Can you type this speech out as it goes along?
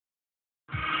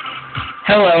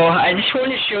Hello, I just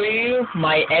want to show you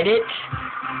my edit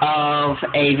of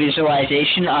a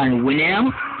visualization on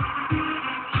Winamp.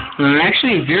 I'm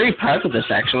actually very proud of this,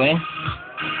 actually.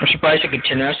 I'm surprised it could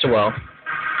turn out so well.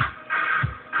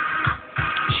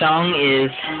 Song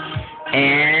is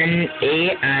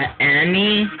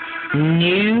AMD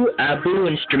Phenom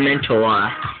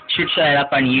instrumental. Should set it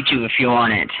up on YouTube if you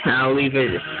want it. I'll leave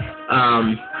it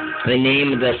the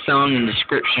name of the song in the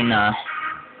description.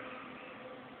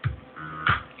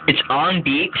 It's on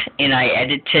beat, and I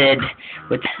edited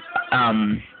with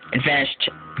advanced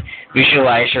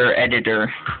visualizer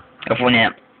editor of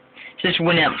Winamp. This is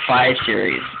Winamp 5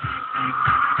 series.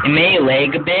 It may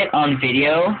lag a bit on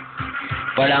video,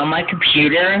 but on my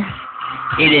computer,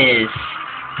 it is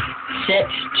set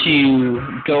to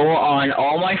go on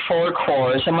all my 4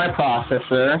 cores on my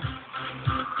processor.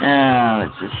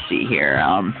 Let's just see here.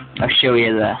 I'll show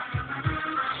you the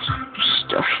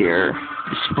stuff here.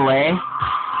 Display.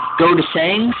 Go to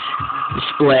settings,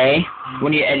 display,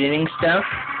 when you're editing stuff.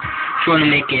 If you want to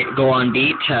make it go on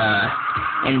beat,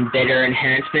 and better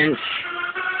enhancements.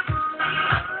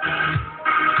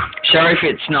 Sorry if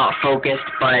it's not focused,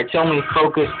 but it's only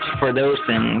focused for those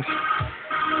things.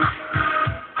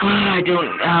 I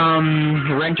don't,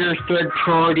 render third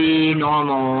party,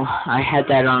 normal. I had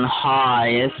that on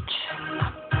highest.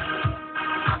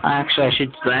 Actually, I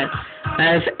should do that. I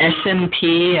have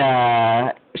SMP,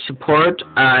 support,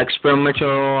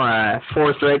 experimental,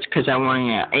 4 threads, because I'm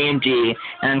running AMD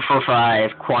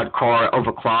N45 quad-core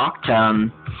overclocked.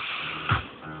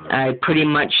 I pretty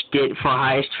much did for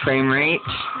highest frame rate,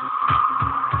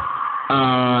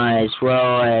 as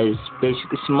well as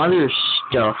basically some other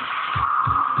stuff.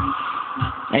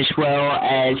 As well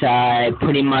as I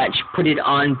pretty much put it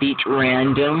on beat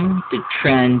random, the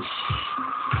trends,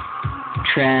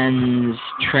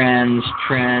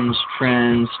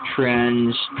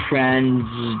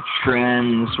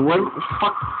 what the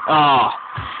fuck? Oh,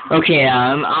 okay.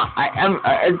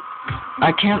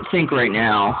 I can't think right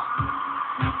now.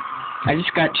 I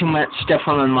just got too much stuff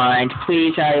on my mind.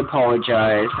 Please, I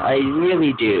apologize. I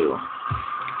really do.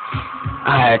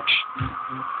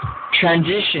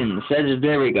 Transitions.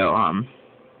 There we go.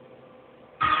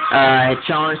 It's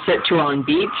on set to on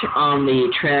beat on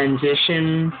the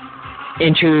transition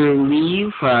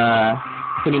interleave.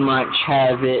 Pretty much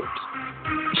have it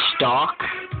stock.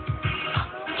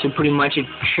 So pretty much it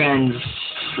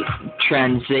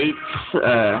translates.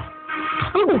 Oh,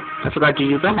 I forgot to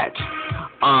do that.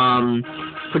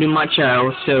 Pretty much I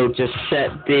also just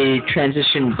set the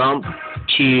transition bump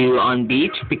to on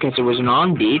beat because it was an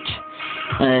on beat.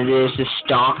 There's the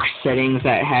stock settings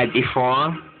that I had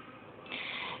before.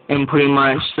 And pretty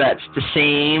much that's the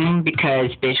same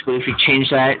because basically if you change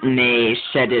that and they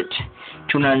set it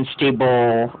to an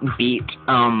unstable beat,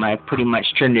 I pretty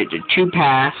much turned it to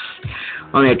 2-pass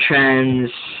on a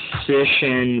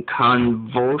transition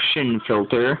convolution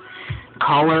filter.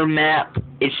 Color map,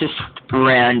 it's just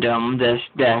random,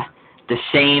 the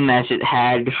same as it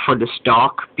had for the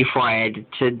stock before I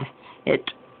edited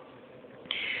it.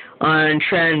 On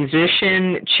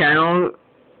transition channel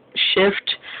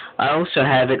shift, I also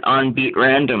have it on beat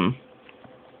random.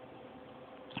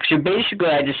 So basically,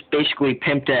 I just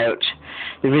pimped out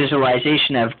the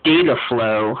visualization of data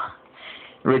flow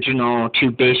original to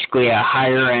basically a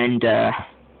higher end,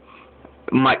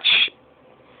 much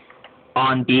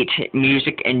on beat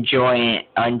music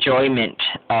enjoyment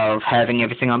of having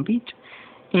everything on beat.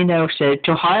 You know, set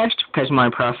to highest because my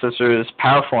processor is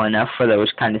powerful enough for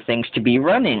those kind of things to be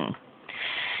running.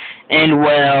 And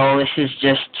well, this is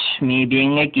just me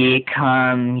being a geek.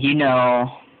 You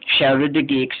know, shout out to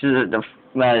geeks. The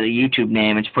YouTube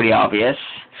name. It's pretty obvious.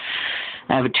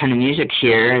 I have a ton of music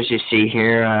here, as you see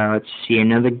here. Let's see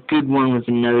another good one with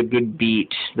another good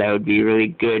beat. That would be really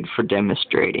good for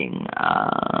demonstrating.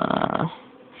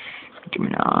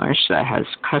 Minaj, that has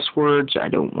cuss words. I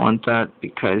don't want that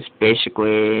because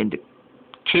basically the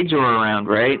kids are around,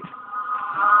 right?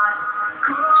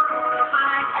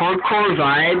 Hardcore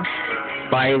Vibe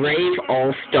by Rave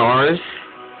All Stars.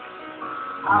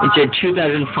 It's a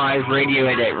 2005 radio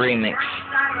edit remix.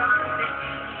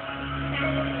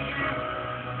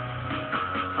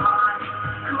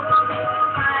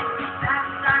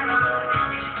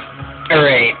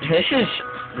 Alright, this is...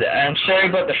 I'm sorry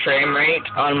about the frame rate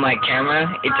on my camera.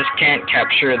 It just can't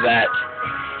capture that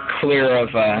clear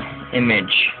of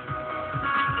image.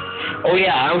 Oh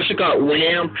yeah, I also got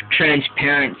Winamp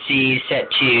transparency set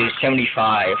to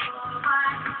 75.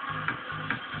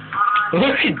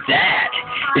 Look at that!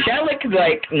 Is that like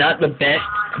not the best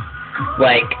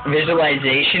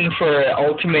visualization for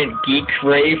ultimate geek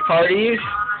rave parties?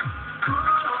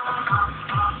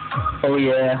 Oh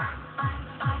yeah.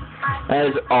 That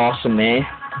is awesome, eh?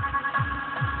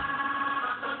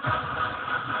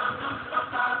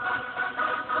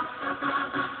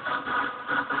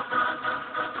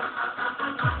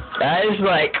 That is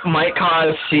like, might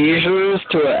cause seizures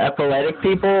to epileptic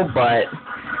people, but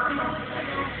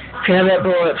if you have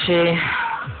epilepsy,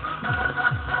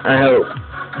 I hope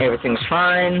everything's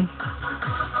fine.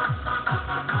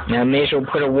 I may as well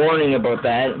put a warning about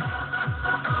that.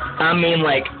 I mean,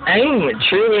 like, I'm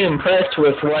truly impressed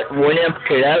with what Winamp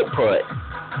could output.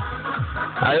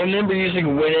 I remember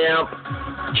using Winamp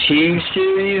Chief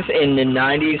series in the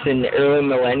 90s and early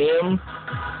millennium.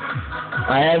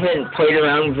 I haven't played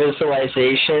around with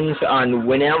visualizations on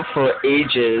Winamp for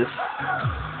ages.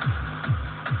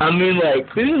 I mean,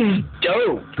 like, this is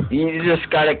dope. You just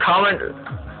gotta comment,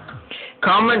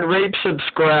 rate,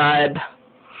 subscribe.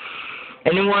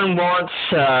 Anyone wants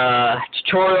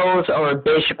tutorials or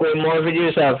basically more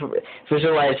videos of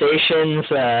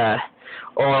visualizations,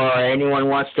 or anyone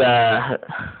wants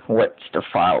what's the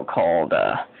file called,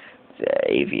 the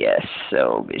AVS,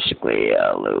 so basically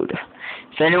load.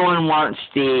 If anyone wants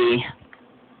the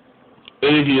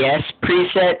AVS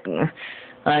preset,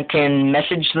 I can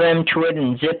message them to it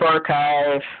in zip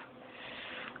archive,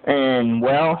 and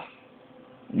well,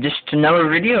 just another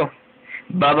video.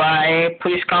 Bye-bye.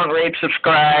 Please comment, rate,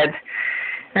 subscribe,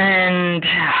 and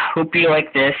hope you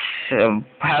like this.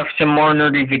 Have some more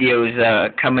nerdy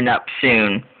videos coming up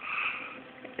soon.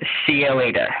 See you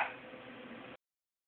later.